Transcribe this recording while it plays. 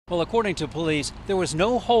Well, according to police, there was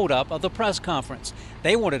no holdup of the press conference.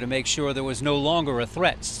 They wanted to make sure there was no longer a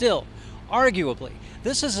threat. Still, arguably,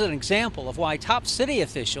 this is an example of why top city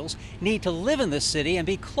officials need to live in the city and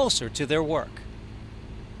be closer to their work.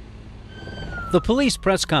 The police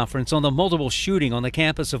press conference on the multiple shooting on the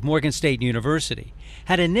campus of Morgan State University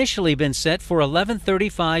had initially been set for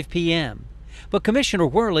 11:35 p.m. But Commissioner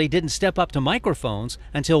Worley didn't step up to microphones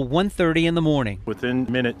until 1:30 in the morning. Within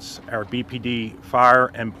minutes, our BPD fire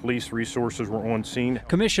and police resources were on scene.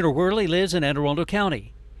 Commissioner Worley lives in Anne Arundel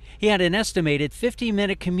County. He had an estimated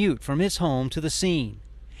 50-minute commute from his home to the scene.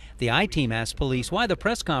 The I-Team asked police why the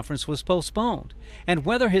press conference was postponed and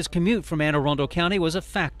whether his commute from Anne Arundel County was a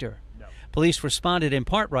factor. Police responded in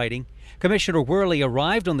part writing, Commissioner Worley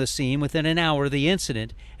arrived on the scene within an hour of the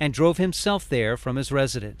incident and drove himself there from his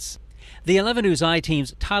residence. The 11 News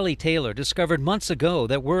I-Team's Tylee Taylor discovered months ago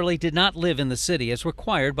that Worley did not live in the city as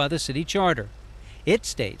required by the city charter. It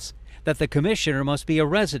states that the commissioner must be a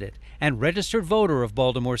resident and registered voter of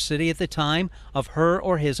Baltimore City at the time of her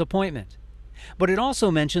or his appointment. But it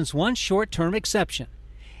also mentions one short-term exception.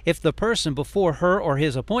 If the person before her or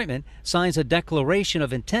his appointment signs a declaration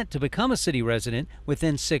of intent to become a city resident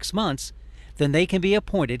within 6 months, then they can be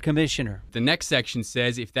appointed commissioner. The next section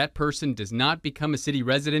says if that person does not become a city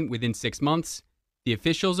resident within 6 months, the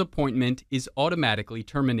official's appointment is automatically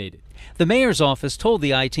terminated. The mayor's office told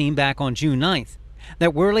the I-Team back on June 9th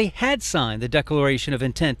that Worley had signed the declaration of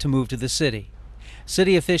intent to move to the city.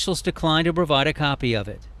 City officials declined to provide a copy of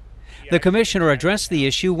it. The commissioner addressed the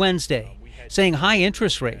issue Wednesday, saying high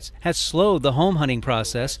interest rates had slowed the home hunting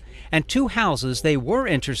process and 2 houses they were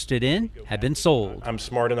interested in had been sold. I'm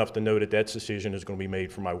smart enough to know that that decision is going to be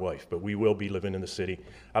made for my wife, but we will be living in the city.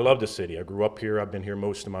 I love the city. I grew up here. I've been here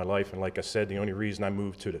most of my life, and like I said, the only reason I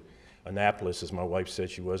moved to Annapolis is my wife said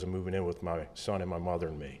she wasn't moving in with my son and my mother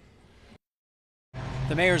and me.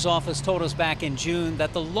 The mayor's office told us back in June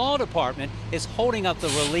that the law department is holding up the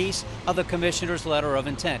release of the commissioner's letter of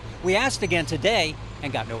intent. We asked again today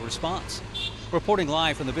and got no response. Reporting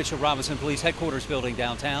live from the Bishop Robinson Police Headquarters building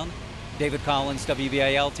downtown, David Collins,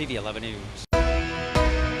 WBAL-TV 11 News.